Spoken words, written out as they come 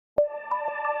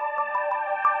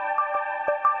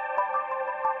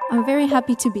I'm very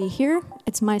happy to be here.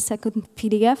 It's my second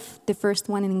PDF, the first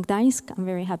one in Gdańsk. I'm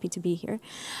very happy to be here.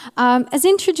 As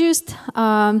introduced,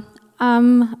 I'm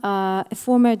a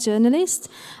former journalist.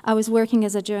 I was working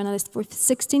as a journalist for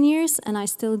 16 years, and I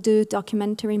still do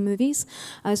documentary movies.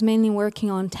 I was mainly working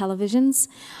on televisions.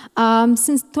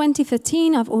 Since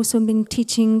 2015, I've also been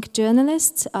teaching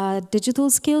journalists digital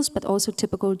skills, but also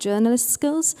typical journalist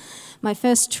skills. My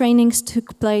first trainings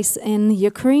took place in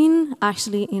Ukraine,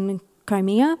 actually in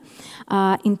Crimea,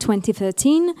 in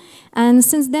 2013. And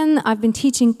since then, I've been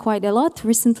teaching quite a lot,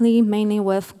 recently mainly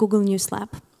with Google News Lab.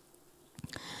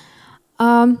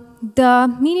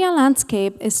 The media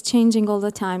landscape is changing all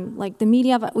the time. Like, the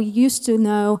media that we used to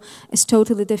know is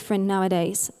totally different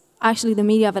nowadays. Actually, the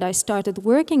media that I started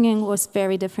working in was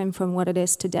very different from what it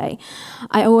is today.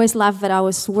 I always laugh that I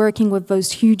was working with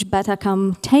those huge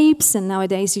Betacam tapes, and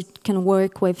nowadays you can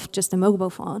work with just a mobile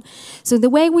phone. So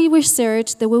the way we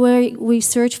research, the way we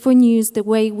search for news, the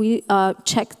way we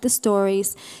check the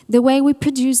stories, the way we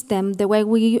produce them, the way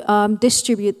we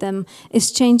distribute them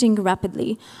is changing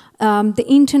rapidly. The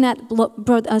internet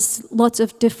brought us lots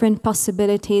of different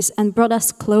possibilities and brought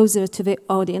us closer to the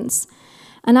audience.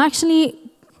 And actually,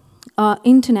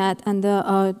 internet and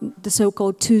the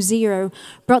so-called 2.0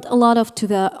 brought a lot to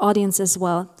the audience as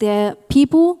well. The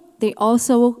people,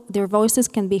 their voices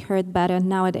can be heard better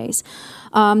nowadays.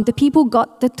 The people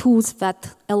got the tools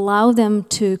that allow them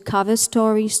to cover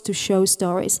stories, to show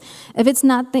stories. If it's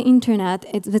not the internet,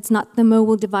 if it's not the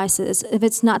mobile devices, if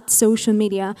it's not social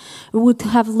media, we would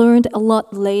have learned a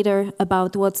lot later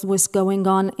about what was going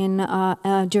on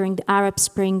during the Arab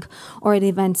Spring or the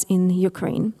events in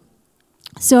Ukraine.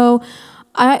 So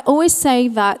I always say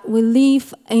that we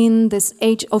live in this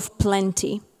age of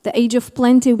plenty. The age of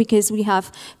plenty because we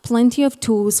have plenty of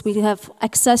tools, we have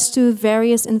access to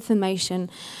various information,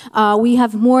 we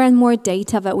have more and more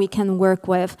data that we can work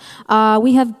with,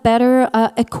 we have better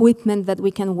equipment that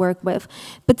we can work with.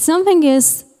 But something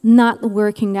is not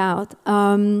working out.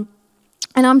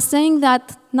 And I'm saying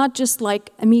that not just like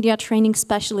a media training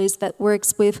specialist that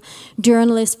works with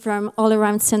journalists from all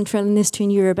around Central and Eastern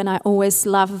Europe, and I always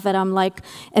laugh that I'm like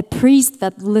a priest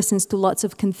that listens to lots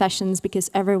of confessions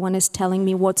because everyone is telling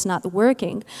me what's not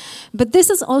working. But this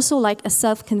is also like a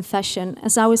self-confession.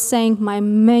 As I was saying, my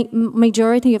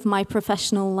majority of my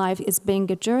professional life is being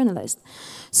a journalist.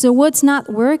 So what's not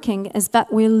working is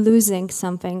that we're losing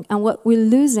something, and what we're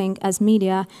losing as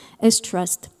media is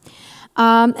trust.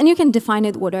 And you can define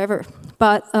it whatever,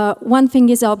 but one thing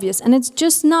is obvious, and it's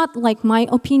just not like my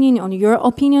opinion or your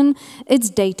opinion, it's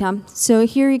data. So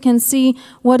here you can see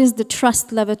what is the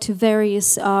trust level to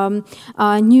various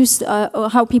news,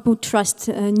 how people trust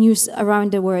news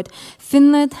around the world.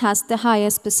 Finland has the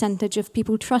highest percentage of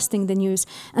people trusting the news,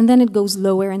 and then it goes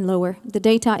lower and lower. The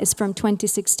data is from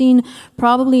 2016.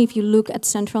 Probably if you look at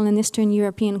Central and Eastern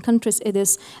European countries, it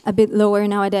is a bit lower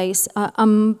nowadays.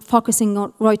 I'm focusing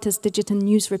on Reuters Digital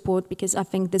News Report because I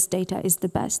think this data is the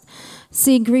best.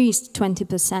 See Greece,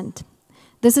 20%.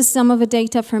 This is some of the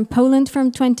data from Poland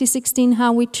from 2016,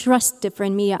 how we trust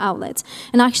different media outlets.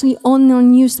 And actually, on our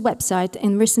news website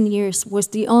in recent years was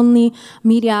the only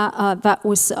media that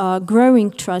was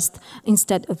growing trust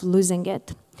instead of losing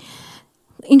it.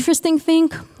 Interesting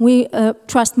thing, we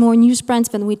trust more news brands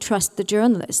than we trust the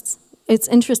journalists. It's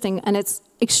interesting and it's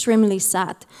extremely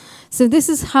sad. So this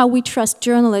is how we trust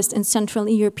journalists in Central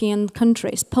European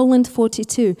countries. Poland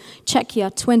 42%, Czechia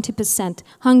 20%,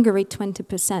 Hungary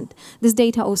 20%. This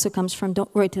data also comes from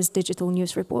Reuters Digital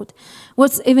News Report.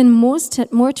 What's even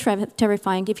more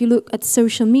terrifying, if you look at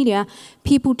social media,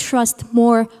 people trust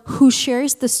more who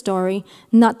shares the story,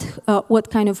 not what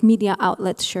kind of media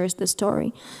outlet shares the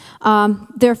story.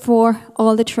 Therefore,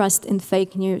 all the trust in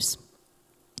fake news.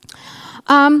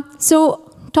 So,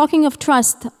 talking of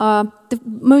trust, the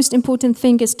most important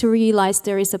thing is to realize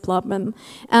there is a problem.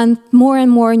 And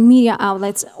more media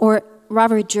outlets, or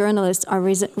rather journalists, are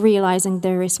realizing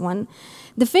there is one.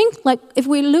 The thing, like, if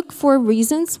we look for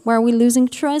reasons where we're losing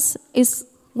trust, is,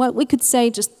 well, we could say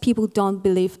just people don't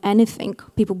believe anything.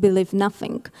 People believe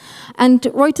nothing. And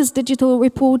Reuters Digital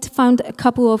Report found a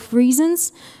couple of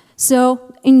reasons. So,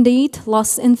 indeed,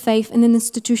 loss in faith in an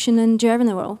institution in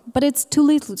general. But it's too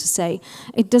little to say.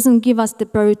 It doesn't give us the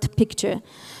broad picture.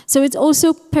 So it's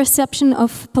also perception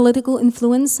of political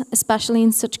influence, especially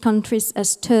in such countries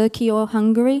as Turkey or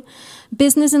Hungary.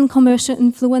 Business and commercial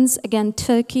influence, again,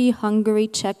 Turkey, Hungary,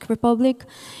 Czech Republic.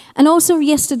 And also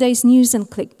yesterday's news and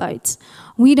clickbaits.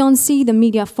 We don't see the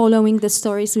media following the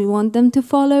stories we want them to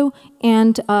follow,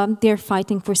 and they're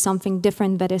fighting for something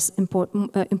different that is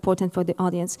important for the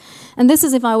audience. And this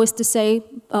is, if I was to say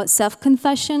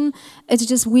self-confession, it's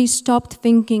just we stopped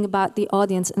thinking about the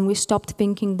audience and we stopped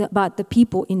thinking about the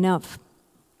people enough.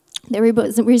 The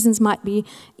reasons might be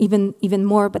even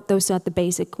more, but those are the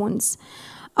basic ones.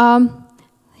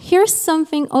 Here's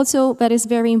something also that is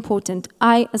very important.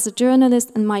 I, as a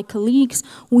journalist, and my colleagues,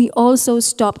 we also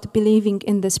stopped believing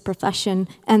in this profession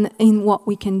and in what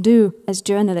we can do as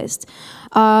journalists.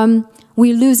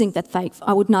 We're losing that faith.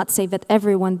 I would not say that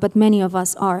everyone, but many of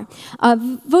us are.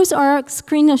 Those are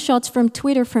screenshots from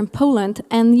Twitter from Poland,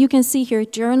 and you can see here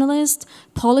journalists,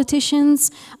 politicians,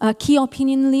 key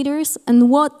opinion leaders, and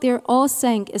what they're all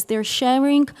saying is they're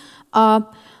sharing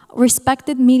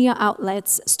respected media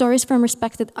outlets, stories from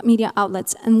respected media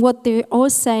outlets, and what they're all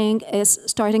saying is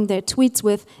starting their tweets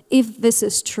with, if this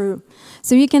is true.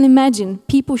 So you can imagine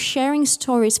people sharing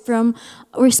stories from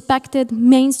respected,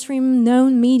 mainstream,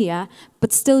 known media,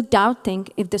 but still doubting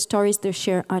if the stories they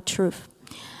share are true.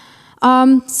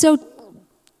 So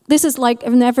this is like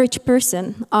an average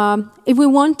person. If we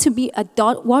want to be a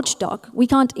watchdog, we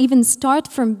can't even start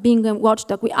from being a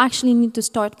watchdog. We actually need to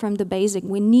start from the basic.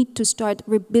 We need to start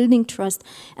rebuilding trust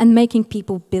and making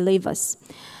people believe us.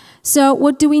 So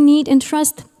what do we need in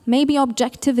trust? Maybe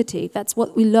objectivity, that's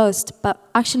what we lost, but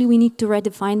actually we need to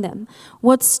redefine them.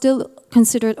 What's still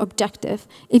considered objective?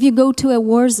 If you go to a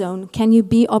war zone, can you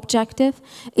be objective?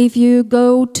 If you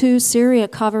go to Syria,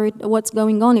 cover what's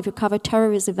going on, if you cover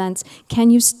terrorist events,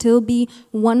 can you still be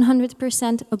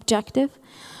 100% objective?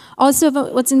 Also,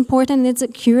 what's important is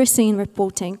accuracy in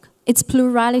reporting. It's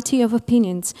plurality of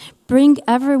opinions. Bring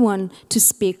everyone to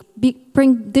speak.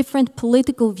 Bring different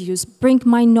political views. Bring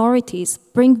minorities.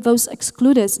 Bring those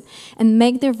excluded and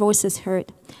make their voices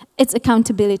heard. It's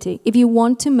accountability. If you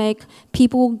want to make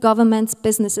people, governments,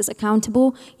 businesses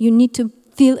accountable, you need to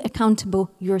feel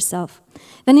accountable yourself.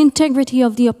 Then integrity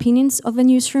of the opinions of the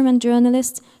newsroom and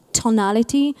journalists.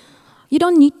 Tonality. You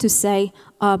don't need to say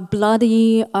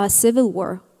bloody civil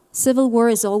war. Civil war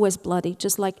is always bloody,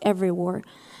 just like every war.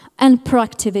 And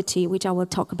proactivity, which I will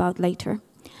talk about later.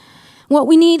 What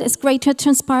we need is greater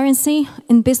transparency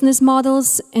in business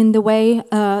models, in the way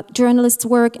journalists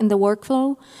work, in the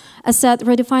workflow. As said,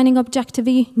 redefining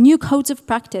objectivity, new codes of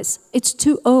practice. It's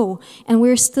 2.0, and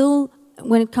we're still,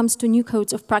 when it comes to new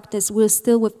codes of practice, we're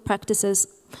still with practices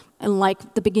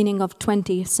like the beginning of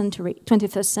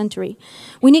 21st century.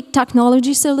 We need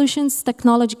technology solutions.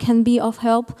 Technology can be of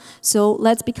help, so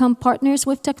let's become partners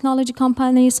with technology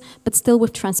companies, but still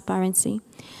with transparency.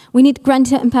 We need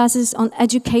greater emphasis on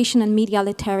education and media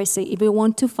literacy if we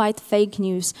want to fight fake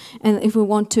news and if we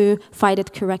want to fight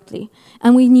it correctly.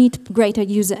 And we need greater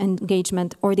user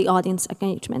engagement or the audience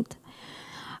engagement.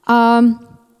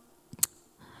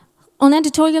 On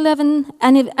editorial level,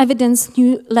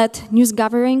 evidence-led news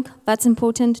gathering, that's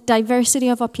important. Diversity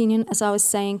of opinion, as I was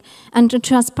saying, and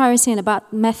transparency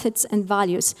about methods and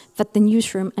values that the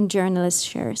newsroom and journalists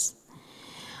shares.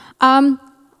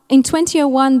 In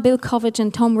 2001, Bill Kovach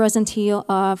and Tom Rosenthal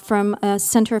from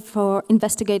Center for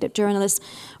Investigative Journalists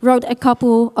wrote a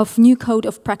couple of new code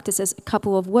of practices, a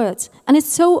couple of words. And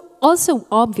it's so also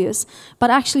obvious,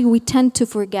 but actually we tend to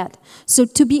forget. So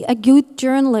to be a good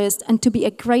journalist and to be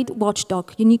a great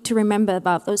watchdog, you need to remember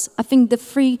about those. I think the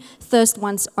three first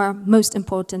ones are most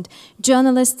important.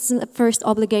 Journalists' first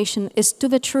obligation is to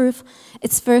the truth,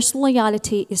 its first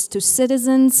loyalty is to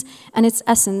citizens, and its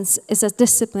essence is a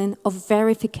discipline of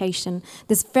verification.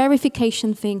 This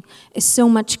verification thing is so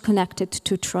much connected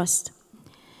to trust.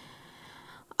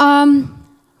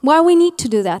 Why we need to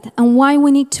do that and why we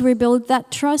need to rebuild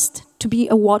that trust to be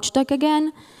a watchdog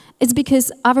again, it's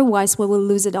because otherwise we will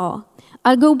lose it all.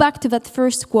 I'll go back to that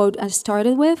first quote I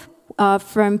started with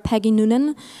from Peggy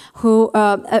Noonan, who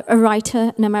a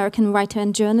writer, an American writer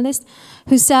and journalist,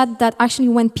 who said that actually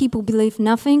when people believe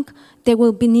nothing, they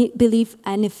will believe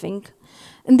anything.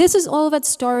 And this is all that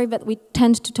story that we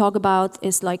tend to talk about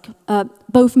is like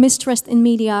both mistrust in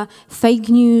media, fake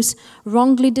news,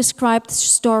 wrongly described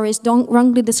stories,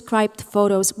 wrongly described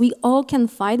photos. We all can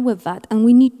fight with that, and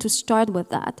we need to start with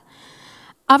that.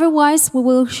 Otherwise, we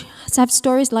will have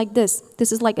stories like this.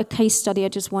 This is like a case study I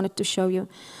just wanted to show you.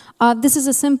 This is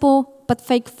a simple but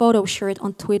fake photo shared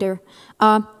on Twitter.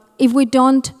 If we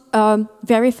don't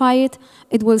verify it,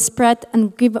 it will spread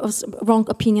and give us wrong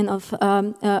opinion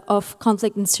of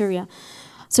conflict in Syria.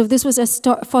 So this was a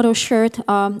photo shared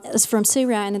from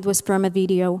Syria, and it was from a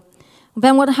video.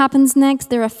 Then what happens next?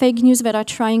 There are fake news that are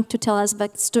trying to tell us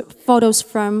that photos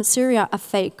from Syria are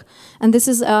fake. And this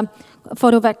is a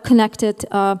photo that connected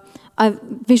a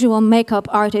visual makeup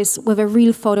artist with a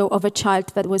real photo of a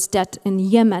child that was dead in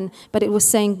Yemen, but it was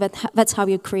saying that that's how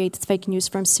you create fake news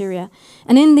from Syria.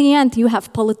 And in the end, you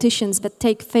have politicians that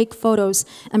take fake photos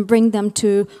and bring them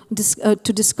to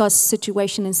discuss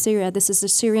situation in Syria. This is the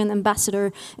Syrian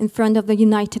ambassador in front of the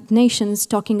United Nations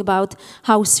talking about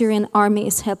how Syrian army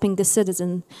is helping the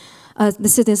citizens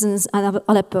in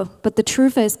Aleppo. But the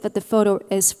truth is that the photo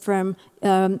is from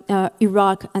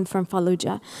Iraq and from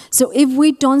Fallujah. So if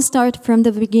we don't start from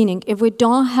the beginning, if we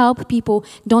don't help people,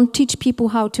 don't teach people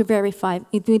how to verify,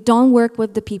 if we don't work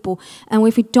with the people, and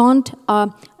if we don't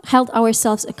hold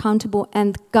ourselves accountable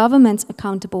and governments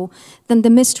accountable, then the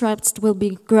mistrust will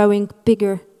be growing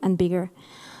bigger and bigger.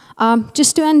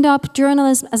 Just to end up,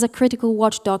 journalism as a critical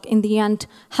watchdog in the end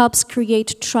helps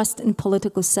create trust in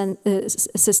political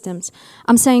systems.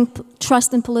 I'm saying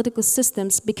trust in political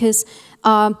systems because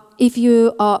if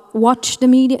you watch the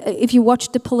media, if you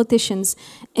watch the politicians,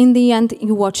 in the end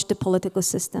you watch the political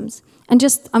systems. And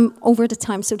just, I'm over the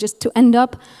time, so just to end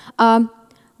up,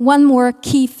 one more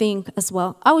key thing as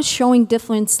well. I was showing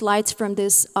different slides from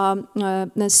this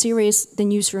the series, The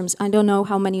Newsrooms. I don't know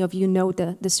how many of you know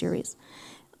the series.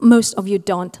 Most of you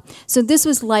don't. So this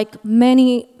was like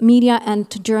many media and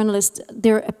journalists,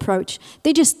 their approach.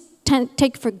 They just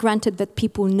take for granted that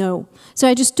people know. So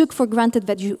I just took for granted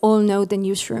that you all know the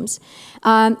newsrooms.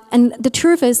 And the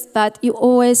truth is that you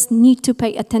always need to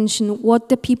pay attention what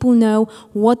the people know,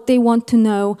 what they want to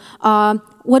know,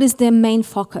 what is their main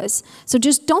focus. So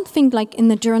just don't think like in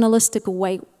a journalistic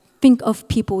way, think of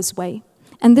people's way.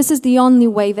 And this is the only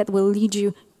way that will lead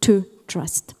you to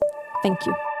trust. Thank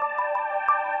you.